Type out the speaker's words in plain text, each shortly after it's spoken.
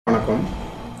வணக்கம்.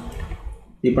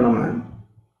 இப்போ நம்ம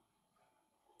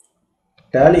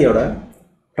டேலியோட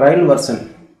ட்ரையல் வெர்ஷன்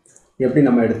எப்படி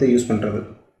நம்ம எடுத்து யூஸ் பண்ணுறது,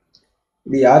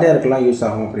 இது யார் யாருக்கெல்லாம் யூஸ்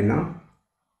ஆகும் அப்படின்னா,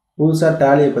 புதுசாக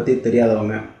டேலியை பற்றி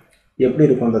தெரியாதவங்க எப்படி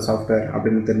இருக்கும் அந்த சாஃப்ட்வேர்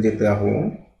அப்படின்னு தெரிஞ்சதுக்காகவும்,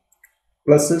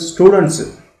 ப்ளஸ் ஸ்டூடெண்ட்ஸு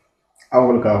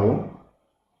அவங்களுக்காகவும்,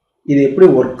 இது எப்படி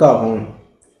ஒர்க் ஆகும்,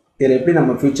 இதில் எப்படி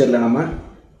நம்ம ஃப்யூச்சரில் நம்ம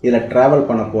இதில் ட்ராவல்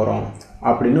பண்ண போகிறோம்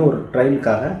அப்படின்னு ஒரு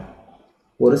ட்ரையலுக்காக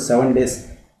ஒரு 7 days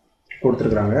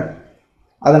கொடுத்துருக்குறாங்க.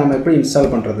 அதை நம்ம எப்படி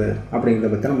இன்ஸ்டால் பண்ணுறது அப்படிங்கிறத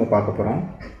பற்றி நம்ம பார்க்க போகிறோம்.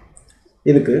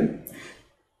 இதுக்கு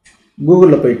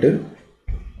கூகுளில் போயிட்டு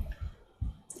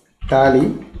டேலி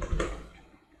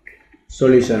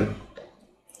சொல்யூஷன்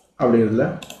அப்படிங்கிறதுல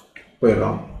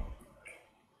போயிடுறோம்.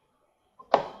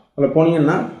 அதில்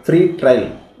போனீங்கன்னா ஃப்ரீ ட்ரையல்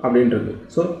அப்படின்றது.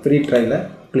 ஸோ ஃப்ரீ ட்ரையலை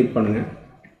கிளிக் பண்ணுங்கள்.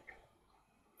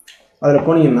 அதில்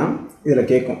போனீங்கன்னா இதில்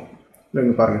கேட்கும்,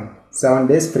 இங்கே பாருங்கள் 7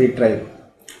 days ஃப்ரீ ட்ரையல்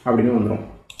அப்படின்னு வந்துடும்.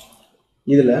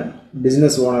 இதில்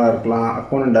பிஸ்னஸ் ஓனராக இருக்கலாம்,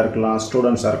 அக்கௌண்டண்ட்டாக இருக்கலாம்,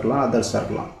 ஸ்டூடெண்ட்ஸாக இருக்கலாம், அதர்ஸாக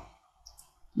இருக்கலாம்.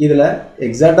 இதில்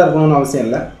எக்ஸாக்டாக இருக்கணும்னு அவசியம்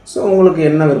இல்லை. ஸோ உங்களுக்கு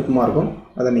என்ன விருப்பமாக இருக்கும்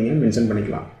அதை நீங்கள் மென்ஷன்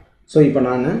பண்ணிக்கலாம். ஸோ இப்போ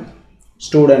நான்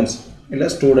ஸ்டூடெண்ட்ஸ் இல்லை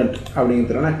ஸ்டூடெண்ட்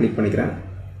அப்படிங்கிறதுல நான் கிளிக் பண்ணிக்கிறேன்.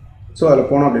 ஸோ அதில்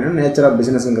போனோம் அப்படின்னா நேச்சர் ஆஃப்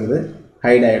பிஸ்னஸுங்கிறது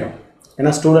ஹைட் ஆகிடும்.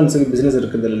 ஏன்னா ஸ்டூடெண்ட்ஸுக்கு பிஸ்னஸ்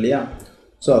இருக்குது இல்லையா.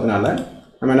 ஸோ அதனால்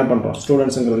நம்ம என்ன பண்ணுறோம்,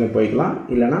 ஸ்டூடெண்ட்ஸுங்கிறதுலையும் போய்க்கலாம்,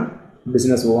 இல்லைனா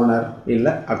பிஸ்னஸ் ஓனர்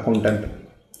இல்லை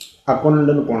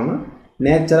அக்கௌண்டண்ட்டுன்னு போனோம்னா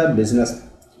நேச்சர் ஆஃப் பிஸ்னஸ்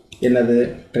என்னது,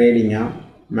 ட்ரேடிங்கா,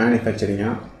 மேனுஃபேக்சரிங்கா,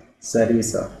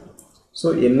 சர்வீஸா, ஸோ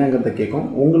என்னங்கிறத கேட்கும்.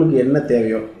 உங்களுக்கு என்ன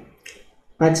தேவையோ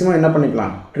மேக்ஸிமம் என்ன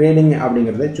பண்ணிக்கலாம், ட்ரேடிங்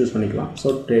அப்படிங்கிறத சூஸ் பண்ணிக்கலாம். ஸோ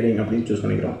ட்ரேடிங் அப்படின்னு சூஸ்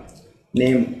பண்ணிக்கிறோம்.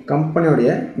 நேம்,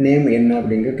 கம்பெனியோடைய நேம் என்ன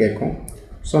அப்படிங்க கேட்கும்.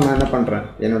 ஸோ நான் என்ன பண்ணுறேன்,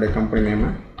 என்னுடைய கம்பெனி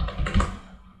நேமை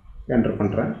என்ட்ரு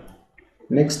பண்ணுறேன்.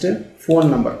 Next phone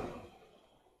number.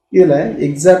 இதில்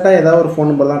எக்ஸாக்டாக ஏதாவது ஒரு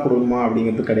ஃபோன் நம்பர் தான் கொடுக்கணுமா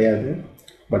அப்படிங்கிறது கிடையாது.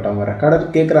 பட் அவங்க ரெக்கார்டர்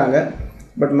கேட்குறாங்க.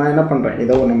 பட் நான் என்ன பண்ணுறேன்,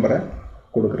 ஏதோ ஒரு நம்பரை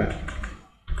கொடுக்குறேன்,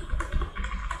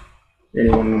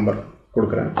 எனி ஒன் நம்பர்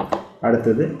கொடுக்குறேன்.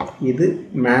 அடுத்தது இது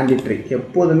மேண்டிட்ரி.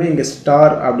 எப்போதுமே இங்கே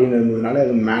ஸ்டார் அப்படின்னு இருந்ததுனால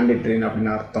அது மேண்டிட்ரின்னு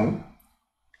அப்படின்னு அர்த்தம்.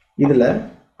 இதில்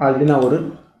ஆல்ரெடி நான் ஒரு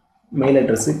மெயில்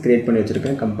அட்ரஸு க்ரியேட் பண்ணி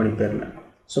வச்சுருக்கேன் கம்பெனி பேரில்.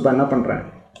 ஸோ இப்போ என்ன பண்ணுறேன்,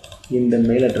 இந்த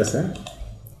மெயில் அட்ரஸை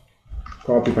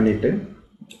காப்பி பண்ணிவிட்டு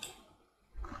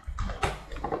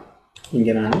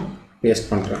இங்கே நான்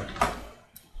பேஸ்ட் பண்ணுறேன்.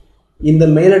 இந்த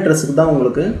மெயில் அட்ரஸுக்கு தான்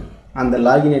உங்களுக்கு அந்த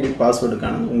லாகின் ஐடி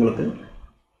பாஸ்வேர்டுக்கான உங்களுக்கு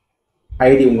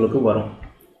ஐடி உங்களுக்கு வரும்.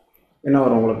 என்ன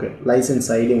வரும், உங்களுக்கு லைசன்ஸ்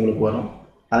ஐடி உங்களுக்கு வரும்.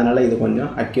 அதனால் இது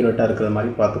கொஞ்சம் அக்யூரேட்டாக இருக்கிற மாதிரி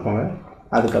பார்த்துக்கோங்க.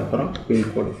 அதுக்கப்புறம்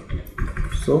பின்கோடு.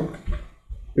 ஸோ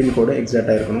பின்கோடு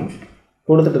எக்ஸாக்டாக இருக்கணும்.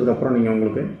 கொடுத்துட்டதுக்கப்புறம் நீங்கள்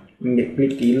உங்களுக்கு இங்கே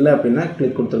கிளிக் இல்லை அப்படின்னா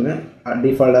கிளிக் கொடுத்துருங்க,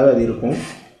 டிஃபால்ட்டாகவே அது இருக்கும்.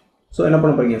 ஸோ என்ன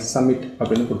பண்ண போகிறீங்க, சப்மிட்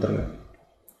அப்படின்னு கொடுத்துருங்க.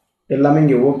 எல்லாமே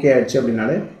இங்கே ஓகே ஆகிடுச்சு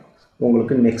அப்படின்னாலே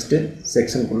உங்களுக்கு நெக்ஸ்ட்டு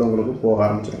செக்ஷனுக்குள்ளே உங்களுக்கு போக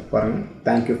ஆரம்பிச்சிடும். பாருங்கள்,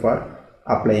 தேங்க்யூ ஃபார்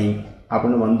அப்ளையிங்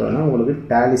அப்படின்னு வந்தோன்னா உங்களுக்கு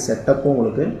டேலி செட்டப்பும்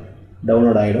உங்களுக்கு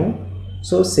டவுன்லோட் ஆகிடும்.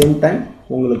 ஸோ சேம் டைம்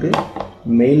உங்களுக்கு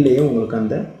மெயில்லேயும் உங்களுக்கு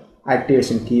அந்த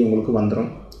ஆக்டிவேஷன் கீ உங்களுக்கு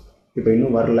வந்துடும். இப்போ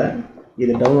இன்னும் வரல,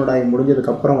 இது டவுன்லோட் ஆகி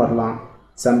முடிஞ்சதுக்கப்புறம் வரலாம்,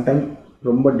 சம்டைம்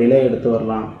ரொம்ப டிலே எடுத்து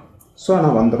வரலாம். ஸோ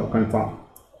ஆனால் வந்துடும் கன்ஃபார்ம்.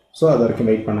 ஸோ அது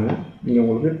வரைக்கும் வெயிட் பண்ணுங்கள். இங்கே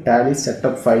உங்களுக்கு டேலி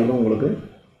செட்டப் ஃபைலும் உங்களுக்கு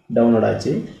டவுன்லோட்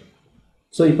ஆச்சு.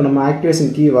 ஸோ இப்போ நம்ம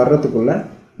ஆக்டிவேஷன் கீ வர்றதுக்குள்ளே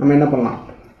நம்ம என்ன பண்ணலாம்,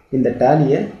 இந்த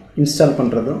டேலியை இன்ஸ்டால்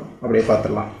பண்ணுறதும் அப்படியே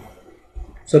பார்த்துடலாம்.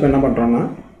 ஸோ இப்போ என்ன பண்ணுறோன்னா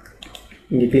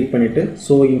இங்கே கிளிக் பண்ணிவிட்டு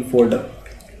ஷோ இன் ஃபோல்டர்,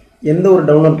 எந்த ஒரு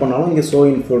டவுன்லோட் பண்ணாலும் இங்கே ஷோ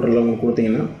இன் ஃபோல்டரில் உங்களுக்கு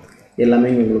கொடுத்தீங்கன்னா எல்லாமே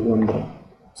இங்கே உங்களுக்கு வந்துடும்.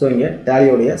 ஸோ இங்கே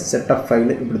டேலியோடைய செட்டப்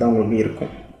ஃபைலு இப்படி தான் உங்களுக்கு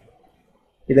இருக்கும்.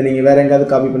 இதை நீங்கள் வேறு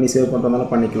எங்கேயாவது காப்பி பண்ணி சேவ்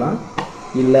பண்ணுறதுனால பண்ணிக்கலாம்.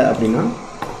 இல்லை அப்படின்னா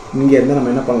இங்கேருந்து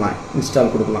நம்ம என்ன பண்ணலாம்,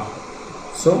 இன்ஸ்டால் கொடுக்கலாம்.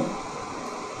 ஸோ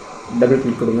டபுள்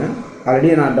கிளிக் கொடுங்க. ஆல்ரெடி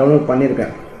நான் டவுன்லோட்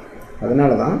பண்ணியிருக்கேன்,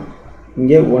 அதனால தான்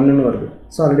இங்கே 1ன்னு வருது.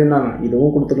 ஸோ ஆல்ரெடி நான்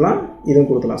இதுவும் கொடுத்துக்கலாம், இதுவும்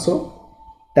கொடுத்துக்கலாம். ஸோ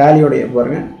டேலியோடைய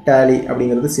பாருங்கள், டேலி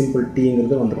அப்படிங்கிறது சிம்பிள்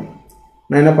டீங்கிறது வந்துடும்.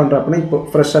 நான் என்ன பண்ணுறேன் அப்படின்னா இப்போ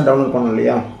ஃப்ரெஷ்ஷாக டவுன்லோட் பண்ணோம்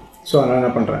இல்லையா. ஸோ அதனால்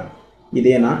என்ன பண்ணுறேன்,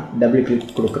 இதே நான் டபுள்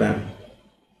கிளிக் கொடுக்குறேன்.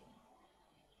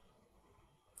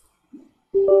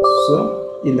 ஸோ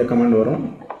இந்த கமெண்ட் வரும்.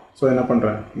 ஸோ என்ன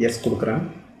பண்ணுறேன், எஸ் கொடுக்குறேன்.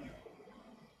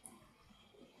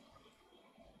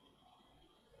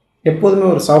 எப்போதுமே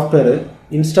ஒரு சாஃப்ட்வேரு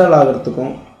இன்ஸ்டால்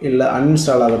ஆகிறதுக்கும் இல்லை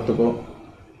அன்இன்ஸ்டால் ஆகிறதுக்கும்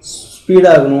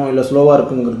ஸ்பீடாகணும் இல்லை ஸ்லோவாக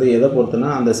இருக்குங்கிறது எதை பொறுத்துனா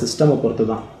அந்த சிஸ்டமை பொறுத்து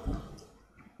தான்.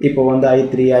 இப்போ வந்து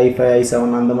i3, i5,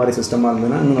 i7 அந்த மாதிரி சிஸ்டமாக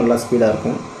இருந்ததுன்னா இன்னும் நல்லா ஸ்பீடாக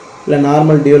இருக்கும். இல்லை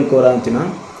நார்மல் டியூவல் கோராக இருந்துச்சுன்னா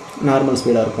நார்மல்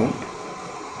ஸ்பீடாக இருக்கும்.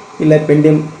 இல்லை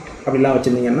பெண்டியம் அப்படிலாம்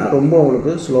வச்சுருந்தீங்கன்னா ரொம்ப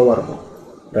உங்களுக்கு ஸ்லோவாக இருக்கும்.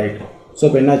 ரைட். ஸோ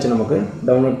இப்போ என்னாச்சு, நமக்கு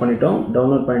டவுன்லோட் பண்ணிட்டோம்.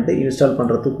 டவுன்லோட் பண்ணிவிட்டு இன்ஸ்டால்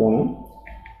பண்ணுறதுக்கு போகணும்.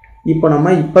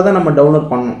 இப்போ தான் நம்ம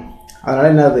டவுன்லோட் பண்ணணும். அதனால்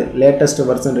என்னது, லேட்டஸ்ட்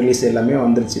வெர்ஷன் ரிலீஸ் எல்லாமே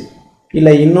வந்துருச்சு.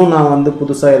 இல்லை இன்னும் நான் வந்து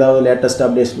புதுசாக ஏதாவது லேட்டஸ்ட்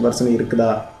அப்டேட் வெர்ஷன் இருக்குதா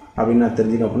அப்படின்னு நான்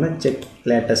தெரிஞ்சுக்கணும் அப்படின்னா செக்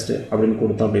லேட்டஸ்ட்டு அப்படின்னு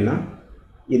கொடுத்தோம் அப்படின்னா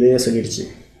இதுவே சொல்லிடுச்சு.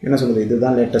 என்ன சொல்லுது,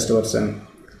 இதுதான் லேட்டஸ்ட் வெர்ஷன்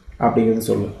அப்படிங்கிறது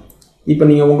சொல்லும். இப்போ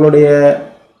நீங்கள் உங்களுடைய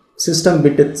சிஸ்டம்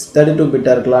பிட்டு 32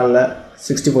 பிட்டாக இருக்கலாம், இல்லை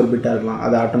 64 பிட்டாக இருக்கலாம்.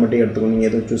 அது ஆட்டோமேட்டிக்காக எடுத்துக்கும். நீங்கள்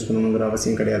எதுவும் சூஸ் பண்ணணுங்கிற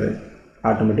அவசியம் கிடையாது,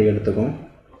 ஆட்டோமேட்டிக்காக எடுத்துக்கும்.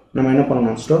 நம்ம என்ன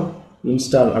பண்ணணும்,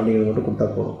 இன்ஸ்டால் அப்படிங்கிறது மட்டும் கொடுத்தா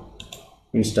போதும்.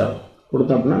 இன்ஸ்டால்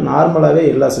கொடுத்தோம் அப்படின்னா நார்மலாகவே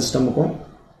எல்லா சிஸ்டமுக்கும்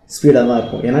ஸ்பீடாக தான்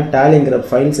இருக்கும். ஏன்னா டேலிங்கிற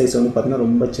ஃபைல் சைஸ் வந்து பார்த்திங்கன்னா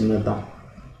ரொம்ப சின்னது தான்.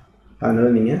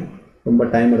 அதனால் நீங்கள் ரொம்ப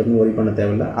டைம் எடுக்கணும் ஒரி பண்ண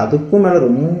தேவையில்லை. அதுக்கும் மேலே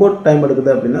ரொம்ப டைம்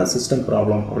எடுக்குது அப்படின்னா சிஸ்டம்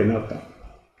ப்ராப்ளம் அப்படின்னு அர்த்தம்.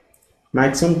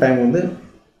 மேக்ஸிமம் டைம் வந்து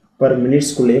பர்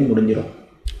மினிட்ஸ்குள்ளேயே முடிஞ்சிடும்.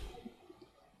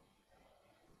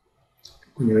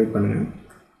 கொஞ்சம் வெயிட் பண்ணுங்கள்.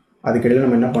 அதுக்கிடையில்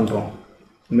நம்ம என்ன பண்ணுறோம்,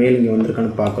 மெயில் இங்கே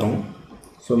வந்திருக்கான்னு பார்க்குறோம்.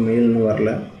 ஸோ மெயில் இன்னும்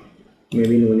வரல,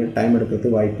 மேபி இன்னும் கொஞ்சம் டைம்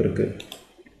எடுக்கிறதுக்கு வாய்ப்பு இருக்குது.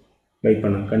 வெயிட்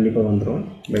பண்ணுங்க, கண்டிப்பாக வந்துடும்.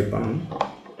 வெயிட் பண்ணணும்.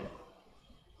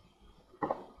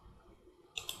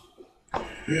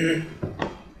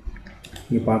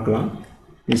 இங்கே பார்க்கலாம்,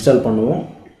 இன்ஸ்டால் பண்ணுவோம்.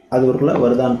 அது ஒருக்குள்ளே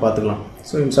வருதான்னு பார்த்துக்கலாம்.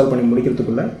 ஸோ இன்ஸ்டால் பண்ணி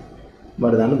முடிக்கிறதுக்குள்ளே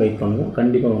வருதான்னு வெயிட் பண்ணுவோம்.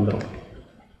 கண்டிப்பாக வந்துடும்.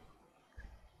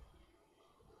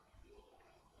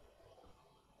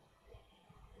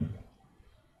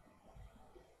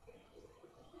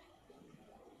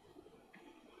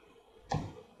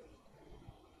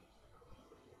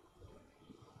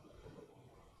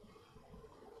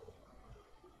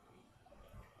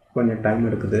 கொஞ்சம் டைம்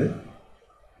எடுக்குது.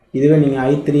 இதுவே நீங்கள்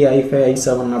i3, i5,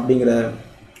 i7 அப்படிங்கிற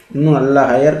இன்னும் நல்லா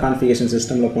ஹையர் கான்ஃபிகரேஷன்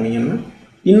சிஸ்டமில் போனீங்கன்னா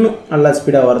இன்னும் நல்லா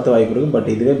ஸ்பீடாக வரது வாய்ப்பு இருக்குது. பட்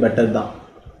இதுவே பெட்டர் தான்.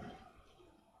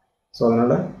 ஸோ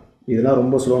அதனால் இதெல்லாம்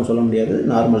ரொம்ப ஸ்லோன்னு சொல்ல முடியாது,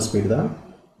 நார்மல் ஸ்பீடு தான்.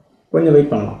 கொஞ்சம்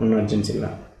வெயிட் பண்ணலாம், ஒன்றும் அர்ஜென்சி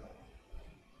இல்லை.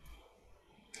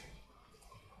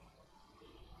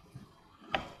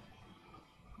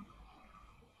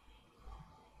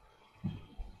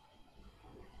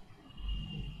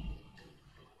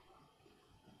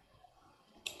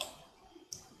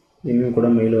 இன்னும் கூட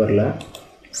மெயில் வரல.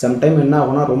 சம்டைம் என்ன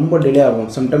ஆகும்னா ரொம்ப டிலே ஆகும்.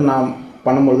 சம்டைம் நான்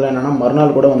பண்ணும்பொழுது என்னென்னா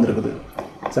மறுநாள் கூட வந்திருக்குது,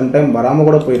 சம்டைம் வராமல்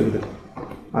கூட போயிருக்குது.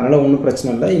 அதனால் ஒன்றும்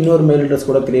பிரச்சனை இல்லை. இன்னொரு மெயில் அட்ரஸ்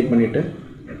கூட க்ரியேட் பண்ணிவிட்டு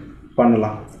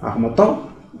பண்ணலாம். ஆக மொத்தம்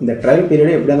இந்த ட்ரையல்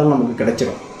பீரியடு எப்படியா இருந்தாலும் நமக்கு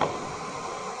கிடைச்சிடும்.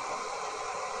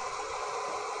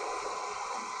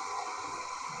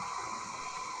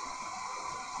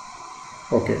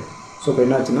 ஓகே. ஸோ இப்போ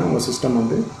என்னாச்சுன்னா உங்கள் சிஸ்டம்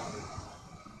வந்து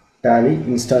டேலி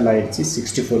இன்ஸ்டால் ஆகிடுச்சு.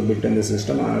 64 பிட் இந்த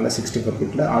சிஸ்டம், அதனால் 64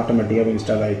 பிட்டில் ஆட்டோமேட்டிக்காக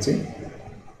இன்ஸ்டால் ஆகிடுச்சு.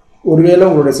 ஒருவேளை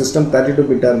உங்களுடைய சிஸ்டம் 32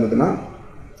 பிட்டாக இருந்ததுன்னா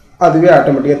அதுவே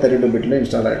ஆட்டோமேட்டிக்காக 32 பிட்டில்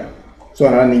இன்ஸ்டால் ஆகிடும். ஸோ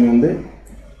அதனால் நீங்கள் வந்து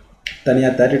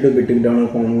தனியாக 32 பிட்டுக்கு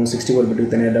டவுன்லோட் பண்ணணும், 64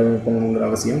 பிட்டுக்கு தனியாக டவுன்லோட் பண்ணணுங்கிற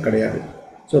அவசியம் கிடையாது.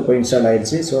 ஸோ இப்போ இன்ஸ்டால்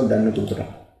ஆகிடுச்சு. ஸோ டன்னு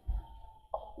கொடுத்துட்டோம்.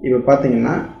 இப்போ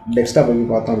பார்த்தீங்கன்னா டெஸ்க்டாப்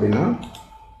போய் பார்த்தோம் அப்படின்னா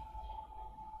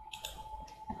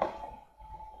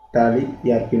டேலி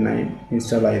ERP 9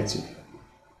 இன்ஸ்டால் ஆகிடுச்சு.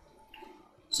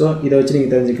 ஸோ இதை வச்சு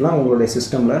நீங்கள் தெரிஞ்சுக்கலாம் உங்களுடைய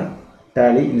சிஸ்டமில்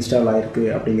டேலி இன்ஸ்டால் ஆகிருக்கு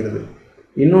அப்படிங்கிறது.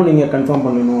 இன்னும் நீங்கள் கன்ஃபார்ம்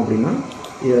பண்ணணும் அப்படின்னா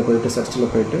இதில் போய்ட்டு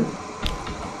சர்ச்சில் போய்ட்டு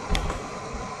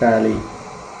டேலி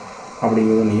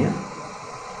அப்படிங்கிறது நீங்கள்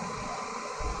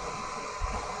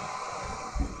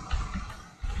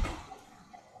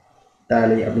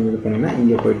டேலி அப்படிங்கிறது பண்ணிங்கன்னா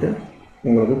இங்கே போய்ட்டு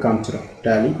உங்களுக்கு காமிச்சிடும்,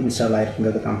 டேலி இன்ஸ்டால்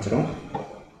ஆகிருக்குங்கிறது காமிச்சிடும்.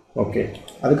 ஓகே.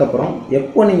 அதுக்கப்புறம்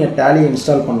எப்போ நீங்கள் டேலி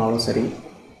இன்ஸ்டால் பண்ணாலும் சரி,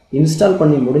 இன்ஸ்டால்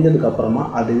பண்ணி முடிஞ்சதுக்கப்புறமா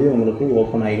அதுவே உங்களுக்கு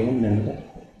ஓப்பன் ஆகிடும் நினைக்கும்.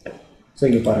 ஸோ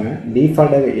இங்கே பாருங்கள்,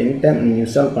 டிஃபால்ட்டாகவே எனி டைம் நீங்கள்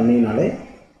இன்ஸ்டால் பண்ணிங்கனாலே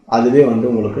அதுவே வந்து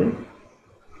உங்களுக்கு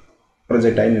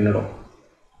ப்ரொஜெக்ட் ஆகி நின்றுடும்.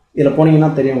 இதில் போனீங்கன்னா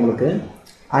தெரியும் உங்களுக்கு,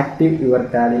 active your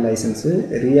tally licence,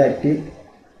 reactive,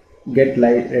 get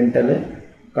rental,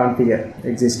 configure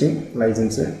existing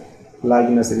licence,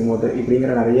 login as remote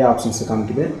இப்படிங்கிற நிறைய ஆப்ஷன்ஸ்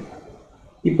காமிக்குது.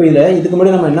 இப்போ இதில் இதுக்கு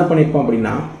முன்னாடி நம்ம என்ன பண்ணியிருப்போம்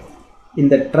அப்படின்னா,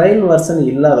 இந்த ட்ரையல் வெர்ஷன்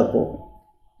இல்லாதப்போ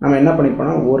நம்ம என்ன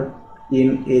பண்ணியிருப்போம்னா ஒர்க்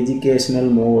இன் எஜுகேஷ்னல்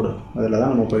மோடு அதில்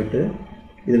தான் நம்ம போயிட்டு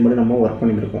இது மாதிரி நம்ம ஒர்க்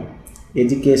பண்ணியிருக்கோம்,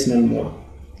 எஜுகேஷ்னல் மோடு.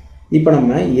 இப்போ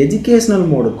நம்ம எஜுகேஷ்னல்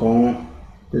மோடுக்கும்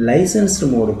லைசன்ஸ்டு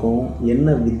மோடுக்கும்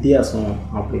என்ன வித்தியாசம்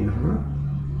அப்படின்னா,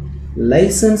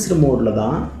 லைசன்ஸ்டு மோடில்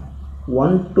தான்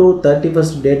 1 to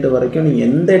 31st டேட்டு வரைக்கும் நீங்கள்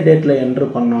எந்த டேட்டில் என்ட்ரு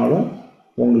பண்ணாலும்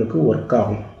உங்களுக்கு ஒர்க்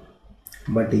ஆகும்.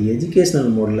 பட் எஜுகேஷ்னல்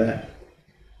மோடில்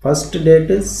first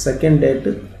date, second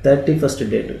date, 31st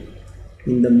date,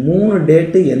 இந்த 3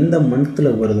 டேட்டு எந்த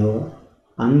மந்த்தில் வருதோ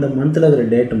அந்த மந்தில் இருக்கிற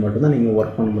டேட்டு மட்டும்தான் நீங்கள்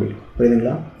ஒர்க் பண்ண முடியும்.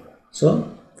 புரியுதுங்களா? ஸோ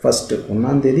ஃபஸ்ட்டு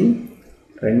 1ஆம் தேதி,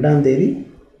 2ஆம் தேதி,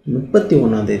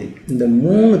 31ஆம் தேதி, இந்த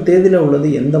 3 தேதியில் உள்ளது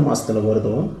எந்த மாதத்தில்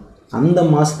வருதோ அந்த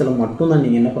மாதத்தில் மட்டும்தான்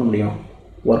நீங்கள் என்ன பண்ண முடியும்,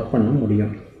 ஒர்க் பண்ண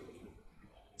முடியும்.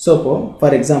 ஸோ இப்போது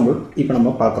ஃபார் எக்ஸாம்பிள் இப்போ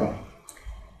நம்ம பார்க்குறோம்,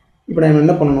 இப்போ நம்ம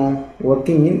என்ன பண்ணணும்,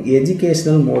 ஒர்க்கிங் இன்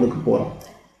எஜுகேஷ்னல் மோடுக்கு போகிறோம்.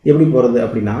 எப்படி போகிறது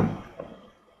அப்படின்னா,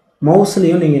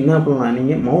 மவுஸ்லேயும் நீங்கள் என்ன பண்ணலாம்,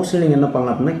 நீங்கள் மவுஸில் நீங்கள் என்ன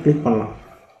பண்ணலாம் அப்படின்னா கிளிக் பண்ணலாம்.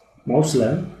 மவுஸில்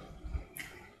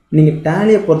நீங்கள்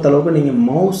டேலியை பொறுத்தளவுக்கு நீங்கள்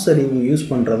மவுஸை நீங்கள் யூஸ்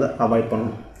பண்ணுறதை அவாய்ட்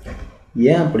பண்ணணும்.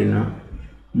 ஏன் அப்படின்னா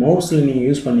மவுஸில் நீங்கள்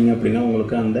யூஸ் பண்ணீங்க அப்படின்னா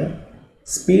உங்களுக்கு அந்த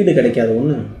ஸ்பீடு கிடைக்காது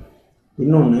ஒன்று.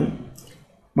 இன்னொன்று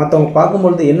மற்றவங்க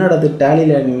பார்க்கும்பொழுது என்னடா அது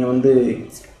டேலியில் நீங்கள் வந்து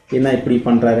என்ன இப்படி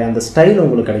பண்ணுறாரு அந்த ஸ்டைல்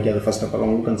உங்களுக்கு கிடைக்காது. ஃபர்ஸ்ட் ஆஃப் ஆல்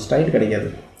உங்களுக்கு அந்த ஸ்டைல் கிடைக்காது.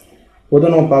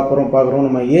 பொதுவாக நம்ம பார்க்குறோம்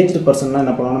நம்ம ஏஜ்டு பர்சன்லாம்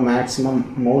என்ன பண்ணுவாங்கன்னா மேக்ஸிமம்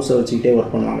மவுஸை வச்சுக்கிட்டே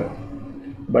ஒர்க் பண்ணுவாங்க.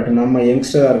 பட் நம்ம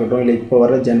யங்ஸ்டராக இருக்கட்டும் இல்லை இப்போ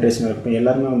வர ஜென்ரேஷனாக இருக்கட்டும்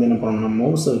எல்லாருமே வந்து என்ன பண்ணணும்னா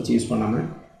மவுஸை வச்சு யூஸ் பண்ணாமல்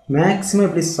மேக்ஸிமம்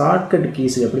எப்படி ஷார்ட்கட்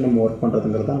கீஸ் எப்படி நம்ம ஒர்க்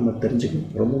பண்ணுறதுங்கிறத நம்ம தெரிஞ்சுக்கணும்.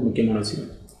 ரொம்ப முக்கியமான விஷயம்.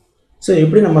 ஸோ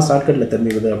எப்படி நம்ம ஷார்ட்கட்டில்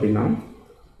தெரிஞ்சுக்குது அப்படின்னா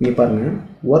இங்கே பாருங்கள்,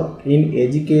 ஒர்க் இன்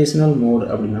எஜுகேஷ்னல் மோட்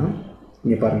அப்படின்னா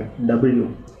இங்கே பாருங்கள் W.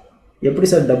 எப்படி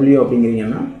சார் W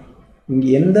அப்படிங்கிறீங்கன்னா இங்கே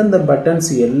எந்தெந்த பட்டன்ஸ்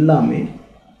எல்லாமே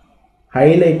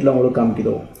ஹைலைட்டில் உங்களுக்கு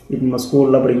காமிக்குதோ. இப்போ நம்ம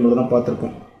ஸ்கூலில் படிக்கும்போது தான்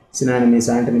பார்த்துருக்கோம் சினானிமீஸ்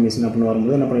ஆன்டனிமீஸ்னு அப்படின்னு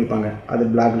வரும்போது என்ன பண்ணியிருப்பாங்க, அது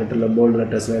பிளாக் லெட்டரில் போல்டு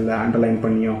லெட்டர்ஸில் இல்லை அண்டர்லைன்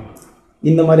பண்ணியோ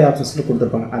இந்த மாதிரி ஆப்ஷன்ஸில்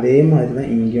கொடுத்துருப்பாங்க. அதே மாதிரி தான்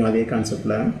இங்கேயும் அதே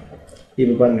கான்செப்டில்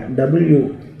இப்போ பாருங்கள் W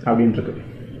அப்படின்ட்டுருக்கு.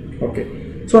 ஓகே,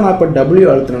 ஸோ நான் இப்போ W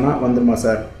அழுத்தினோன்னா வந்துடுமா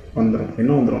சார்? வந்துடும்.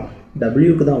 என்ன வந்துடும்?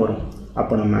 Wக்கு தான் வரும்.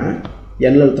 அப்போ நம்ம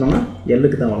L அழுத்தினோன்னா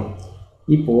Lக்கு தான் வரும்.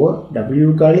 இப்போது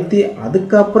Wக்கு அழுத்தி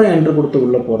அதுக்கப்புறம் என்ட்ரு கொடுத்து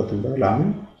உள்ளே போகிறதுக்கு பதிலாக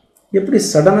எப்படி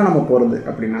சடனாக நம்ம போகிறது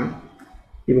அப்படின்னா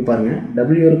இப்போ பாருங்கள்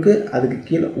W இருக்குது, அதுக்கு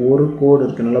கீழே ஒரு கோடு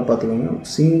இருக்குது. நல்லா பார்த்துக்கோங்க,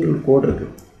 சிங்கிள் கோடு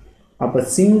இருக்குது. அப்போ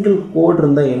சிங்கிள் கோடு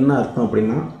இருந்தால் என்ன அர்த்தம்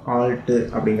அப்படின்னா ஆல்ட்டு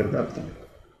அப்படிங்கிறது அர்த்தம்.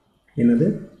 என்னது?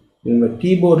 உங்கள்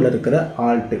கீபோர்டில் இருக்கிற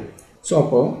ஆல்ட்டு. ஸோ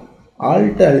அப்போது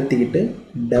ஆல்ட்டு அழுத்திக்கிட்டு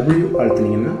W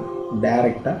அழுத்தினீங்கன்னா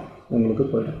டைரெக்டாக உங்களுக்கு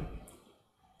போயிடும்.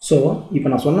 ஸோ இப்போ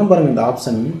நான் சொன்ன பாருங்கள்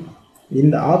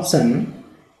இந்த ஆப்ஷன்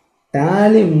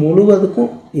டேலி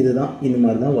முழுவதுக்கும் இதுதான், இந்த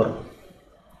மாதிரி தான் வரும்.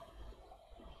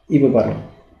 இப்போ பாருங்கள்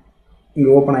இங்கே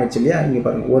ஓப்பன் ஆகிடுச்சு இல்லையா? இங்கே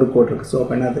பாருங்கள் ஒரு கோட் இருக்குது. ஸோ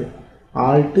அப்போ என்னது?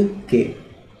 Alt K,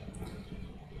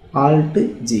 alt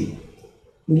G.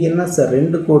 இங்கே என்ன சார்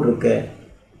 2 கோட் இருக்கு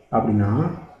அப்படின்னா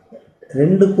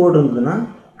 2 கோடு இருந்ததுன்னா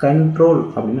கண்ட்ரோல்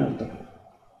அப்படின்னு அர்த்தம்.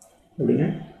 அப்படிங்க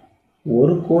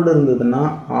ஒரு கோடு இருந்ததுன்னா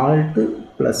ஆல்ட்டு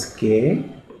ப்ளஸ் K,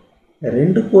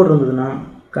 2 கோடு இருந்ததுன்னா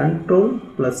கண்ட்ரோல்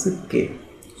ப்ளஸ் K.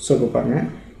 ஸோ இப்போ பாருங்கள்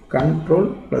கண்ட்ரோல்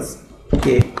ப்ளஸ்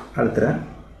K அழுத்துறேன்,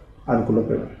 அதுக்குள்ளே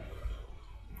போயிடும்.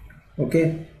 ஓகே,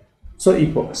 ஸோ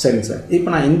இப்போது சரிங்க சார், இப்போ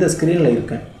நான் இந்த ஸ்க்ரீனில்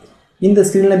இருக்கேன். இந்த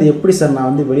ஸ்க்ரீனில் இது எப்படி சார் நான்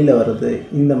வந்து வெளியில் வர்றது?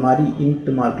 இந்த மாதிரி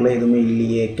இன்ட்டு மார்க்கில் எதுவுமே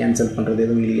இல்லையே, கேன்சல் பண்ணுறது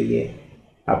எதுவும் இல்லையே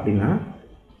அப்படின்னா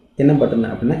என்ன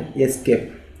பட்டன் அப்படின்னா எஸ்கேப்.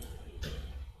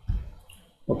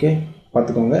 ஓகே,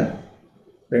 பார்த்துக்கோங்க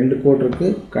 2 கோட்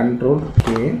இருக்குது. கண்ட்ரோல் K,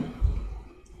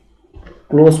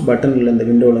 க்ளோஸ் பட்டனில் இந்த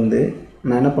விண்டோலேருந்து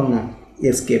நான் என்ன பண்ணேன்?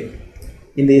 எஸ்கேப்.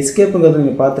 இந்த எஸ்கேப்புங்கிறது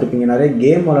நீங்கள் பார்த்துருப்பீங்க, நிறைய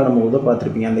கேம் விளையாடும் போது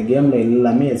பார்த்துருப்பீங்க. அந்த கேமில்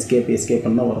எல்லாமே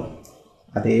எஸ்கேப்னு தான் வரும்.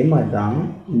 அதே மாதிரி தான்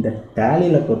இந்த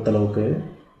டேலியில் பொறுத்தளவுக்கு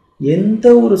எந்த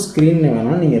ஒரு ஸ்க்ரீனில்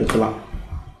வேணால் நீங்கள் இருக்கலாம்.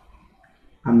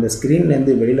 அந்த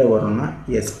ஸ்க்ரீன்லேருந்து வெளியில் வரணும்னா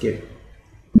எஸ்கேப்.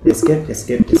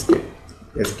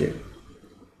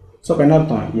 ஸோ இப்போ என்ன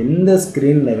அர்த்தம்? எந்த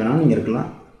ஸ்க்ரீனில் வேணால் நீங்கள் இருக்கலாம்.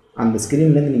 அந்த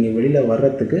ஸ்க்ரீன்லேருந்து நீங்கள் வெளியில்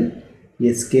வர்றதுக்கு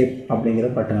எஸ்கேப் அப்படிங்கிற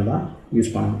பட்டனை தான்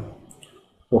யூஸ் பண்ணணும்.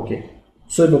 ஓகே,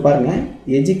 ஸோ இப்போ பாருங்கள்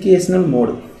எஜுகேஷ்னல்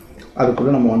மோடு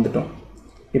அதுக்குள்ளே நம்ம வந்துட்டோம்.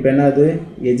 இப்போ என்னது?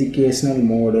 எஜுகேஷ்னல்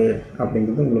மோடு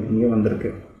அப்படிங்கிறது உங்களுக்கு இங்கே வந்திருக்கு.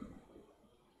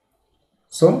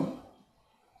 So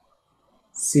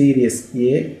serious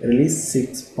A release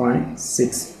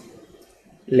 6.6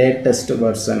 latest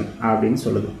version அப்படின்னு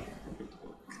சொல்லுது.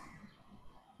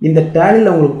 இந்த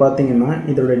டேலியில் உங்களுக்கு பார்த்தீங்கன்னா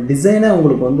இதோட டிசைனே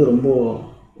உங்களுக்கு வந்து ரொம்ப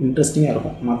இன்ட்ரெஸ்டிங்காக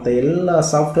இருக்கும். மற்ற எல்லா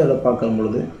சாஃப்ட்வேரை பார்க்கும்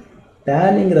பொழுது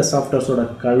டேலிங்கிற சாஃப்ட்வேர்ஸோட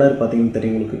கலர் பார்த்தீங்கன்னு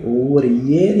தெரியும் உங்களுக்கு. ஒவ்வொரு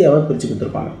ஏரியாவை பிரித்து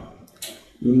கொடுத்துருப்பாங்க.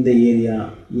 இந்த ஏரியா,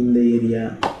 இந்த ஏரியா,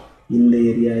 இந்த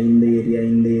ஏரியா, இந்த ஏரியா,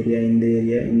 இந்த ஏரியா, இந்த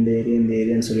ஏரியா, இந்த ஏரியா, இந்த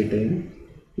ஏரியான்னு சொல்லிட்டு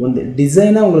வந்து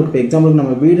டிசைனாக உங்களுக்கு. இப்போ எக்ஸாம்பிளுக்கு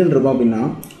நம்ம வீடுன்னு இருக்கோம் அப்படின்னா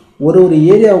ஒரு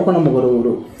ஏரியாவுக்கும் நமக்கு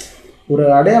ஒரு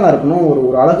அடையாளம் இருக்கணும்,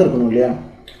 ஒரு அழகு இருக்கணும் இல்லையா?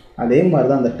 அதே மாதிரி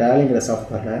தான் அந்த டேலிங்கிற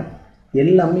சாஃப்ட்வேரில்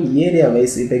எல்லாமே ஏரியா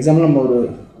வைஸ். இப்போ எக்ஸாம்பிள் நம்ம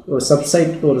ஒரு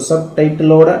சப்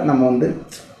டைட்டிலோடு நம்ம வந்து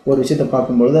ஒரு விஷயத்தை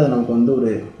பார்க்கும்பொழுது அது நமக்கு வந்து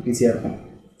ஒரு ஈஸியாக இருக்கும்.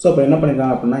 ஸோ இப்போ என்ன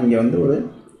பண்ணியிருக்காங்க அப்படின்னா இங்கே வந்து ஒரு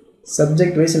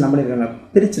சப்ஜெக்ட் வைஸ் என்ன பண்ணியிருக்காங்க,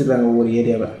 பிரிச்சுருக்காங்க ஒவ்வொரு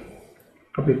ஏரியாவை.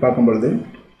 அப்படி பார்க்கும்பொழுது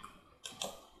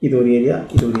இது ஒரு ஏரியா,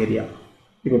 இது ஒரு ஏரியா.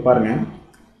 இப்போ பாருங்கள்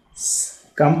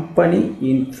கம்பெனி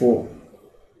இன்ஃபோ.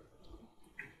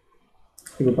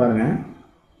 இப்போ பாருங்கள்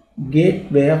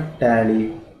கேட்வே ஆஃப் டேலி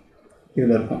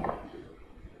இதில் இருக்கும்.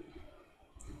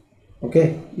 ஓகே,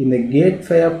 இந்த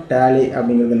கேட்வே ஆஃப் டேலி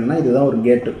அப்படிங்கிறது என்னென்னா இதுதான் ஒரு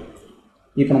கேட்டு.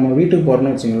 இப்போ நம்ம வீட்டுக்கு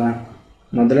போகிறோன்னு வச்சுங்களேன்,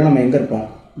 முதல்ல நம்ம எங்கே இருப்போம்?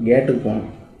 கேட்டுக்கு போகணும்.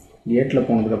 கேட்டில்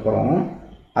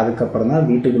அதுக்கப்புறம் தான்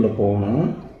வீட்டுக்குள்ளே போகணும்.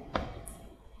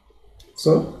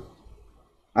 ஸோ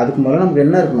அதுக்கு முதல்ல நமக்கு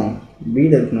என்ன இருக்கணும்?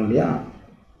 வீடு இருக்கணும் இல்லையா?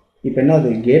 இப்போ என்ன அது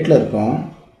கேட்டில் இருக்கும்,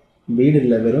 வீடு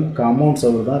இல்லை, வெறும் காம்பவுண்ட்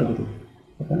சுவர் தான் இருக்குது.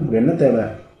 அப்போ நமக்கு என்ன தேவை?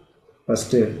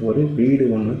 ஃபஸ்ட்டு ஒரு வீடு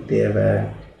ஒன்று தேவை.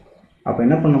 அப்போ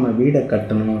என்ன பண்ண, நம்ம வீடை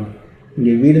கட்டணும்.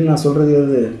 இங்கே வீடுன்னு நான் சொல்கிறது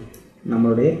எது?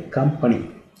 நம்மளுடைய கம்பெனி.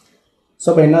 ஸோ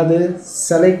அப்போ என்னது?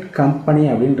 செலக்ட் கம்பெனி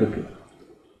அப்படின்னு இருக்குது.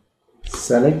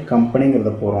 செலக்ட்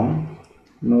கம்பெனிங்கிறத போகிறோம்.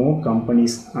 No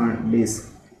companies on disk.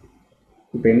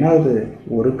 இப்போ என்ன ஆகுது?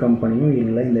 ஒரு கம்பெனியும்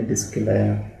இல்லை இந்த டிஸ்கில்.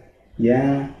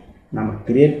 ஏன்? நம்ம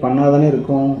க்ரியேட் பண்ணால் தானே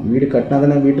இருக்கும், வீடு கட்டினா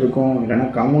தானே வீடு இருக்கும், இல்லைனா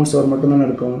காம்பவுண்ட் சுவர் மட்டும்தானே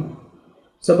இருக்கும்.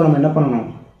 ஸோ அப்போ நம்ம என்ன பண்ணணும்?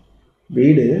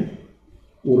 வீடு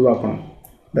உருவாக்கணும்.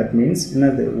 தட் மீன்ஸ்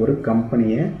என்னது? ஒரு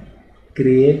கம்பெனியை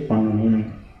க்ரியேட் பண்ணணும்.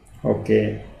 ஓகே,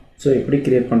 ஸோ எப்படி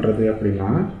க்ரியேட் பண்ணுறது அப்படின்னா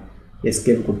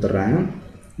எஸ்கேப் கொடுத்துட்றேன்.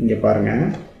 இங்கே பாருங்கள்,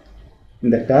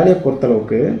 இந்த டேலியை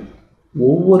பொறுத்தளவுக்கு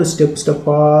ஒவ்வொரு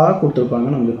ஸ்டெப்பாக கொடுத்துருப்பாங்க,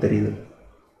 நமக்கு தெரியுது.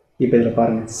 இப்போ இதில்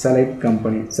பாருங்கள், செலக்ட்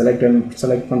கம்பெனி,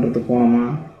 செலக்ட் பண்ணுறதுக்கு போனோமா?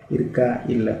 இருக்கா?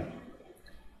 இல்லை.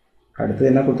 அடுத்து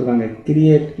என்ன கொடுத்துருக்காங்க?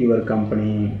 Create your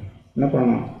company. என்ன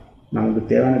பண்ணணும்? நமக்கு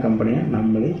தேவையான கம்பெனியை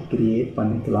நம்மளே கிரியேட்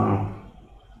பண்ணிக்கலாம்.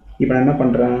 இப்போ நான் என்ன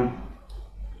பண்ணுறேன்?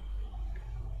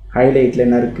 ஹைலைட்டில்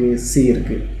என்ன இருக்குது? சி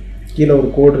இருக்குது. கீழே ஒரு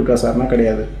கோடு இருக்கா சார்னா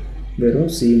கிடையாது,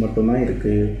 வெறும் சி மட்டும்தான்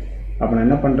இருக்குது. அப்போ நான்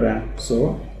என்ன பண்ணுறேன்? ஸோ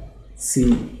சி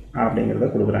அப்படிங்கிறத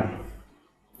கொடுக்குறேன்.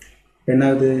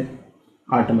 என்னாகுது?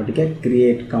 ஆட்டோமேட்டிக்காக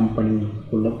கிரியேட்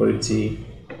கம்பெனிக்குள்ளே போயிடுச்சு.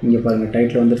 இங்கே பாருங்கள்,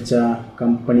 டைட்டில் வந்துருச்சா?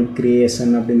 கம்பெனி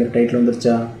கிரியேஷன் அப்படிங்கிற டைட்டில்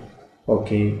வந்துருச்சா?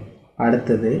 ஓகே.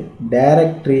 அடுத்தது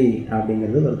டைரக்டரி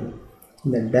அப்படிங்கிறது வருது.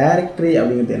 இந்த டைரக்டரி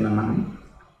அப்படிங்கிறது என்னென்னா,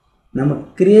 நம்ம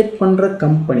கிரியேட் பண்ணுற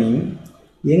கம்பெனி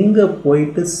எங்கே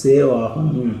போயிட்டு சேவ்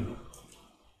ஆகணும்.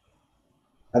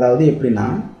 அதாவது எப்படின்னா,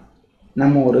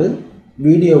 நம்ம ஒரு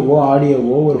வீடியோவோ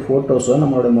ஆடியோவோ ஒரு ஃபோட்டோஸோ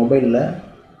நம்மளோட மொபைலில்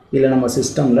இல்லை நம்ம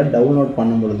சிஸ்டமில் டவுன்லோட்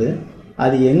பண்ணும் பொழுது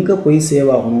அது எங்கே போய் சேவ்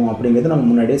ஆகணும் அப்படிங்கிறது நம்ம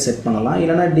முன்னாடியே செட் பண்ணலாம்.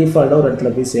 இல்லைனா டிஃபால்ட்டாக ஒரு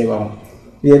இடத்துல போய் சேவ் ஆகும்.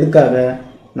 இது எதுக்காக?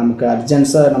 நமக்கு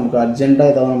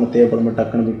அர்ஜெண்ட்டாக ஏதாவது நம்ம தேவைப்படும்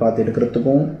டக்குன்னு போய் பார்த்து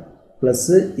எடுக்கிறதுக்கும்,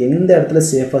 ப்ளஸ்ஸு எந்த இடத்துல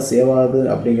சேஃபாக சேவ் ஆகுது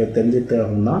அப்படிங்கிறது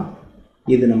தெரிஞ்சுக்கிறதுக்கும் தான்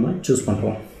இது நம்ம சூஸ்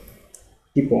பண்ணுறோம்.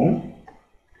 இப்போது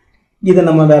இதை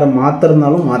நம்ம வேறு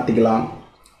மாற்றுறதுனாலும் மாற்றிக்கலாம்,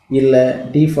 இல்லை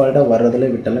டிஃபால்ட்டாக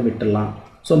வர்றதில் விட்டுடலாம்.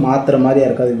 ஸோ மாற்றுற மாதிரி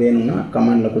யாருக்காவது வேணும்னா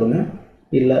கமெண்டில் கொடுங்க,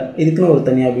 இல்லை இதுக்குன்னு ஒரு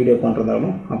தனியாக வீடியோ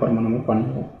பண்ணுறதாலும் அப்புறமா நம்ம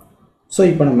பண்ணுவோம். ஸோ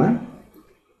இப்போ நம்ம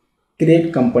கிரியேட்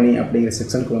கம்பெனி அப்படிங்கிற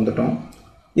செக்ஷனுக்கு வந்துட்டோம்.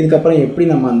 இதுக்கப்புறம் எப்படி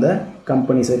நம்ம அந்த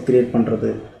கம்பெனிஸை க்ரியேட் பண்ணுறது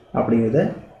அப்படிங்கிறத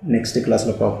நெக்ஸ்ட்டு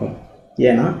கிளாஸில் பார்ப்போம்.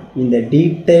 ஏன்னா இந்த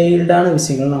டீட்டெயில்டான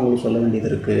விஷயங்கள் நான் உங்களுக்கு சொல்ல வேண்டியது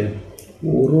இருக்குது.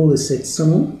 ஒரு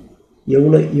செக்ஷனும்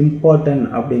எவ்வளோ இம்பார்ட்டன்ட்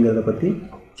அப்படிங்கிறத பற்றி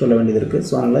சொல்ல வேண்டியது இருக்குது.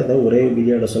 ஸோ அதனால் இதை ஒரே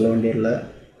வீடியோவில் சொல்ல வேண்டியதில்லை.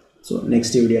 ஸோ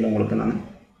நெக்ஸ்ட் வீடியோவில் உங்களுக்கு நான்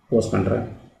போஸ்ட் பண்ணுறேன்.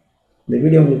 இந்த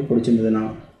வீடியோ உங்களுக்கு பிடிச்சிருந்ததுன்னா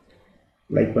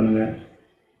லைக் பண்ணுங்கள்,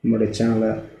 நம்மளுடைய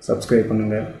சேனலை சப்ஸ்கிரைப்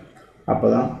பண்ணுங்கள். அப்போ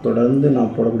தான் தொடர்ந்து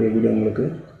நான் போடக்கூடிய வீடியோ உங்களுக்கு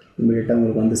இமீடியட்டாக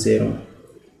உங்களுக்கு வந்து சேரும்.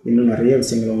 இன்னும் நிறைய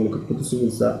விஷயங்கள் உங்களுக்கு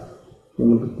புதுசாக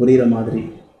உங்களுக்கு புரிகிற மாதிரி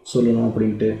சொல்லணும்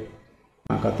அப்படின்ட்டு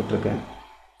நான் காத்துட்ருக்கேன்.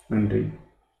 நன்றி,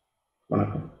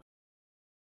 வணக்கம்.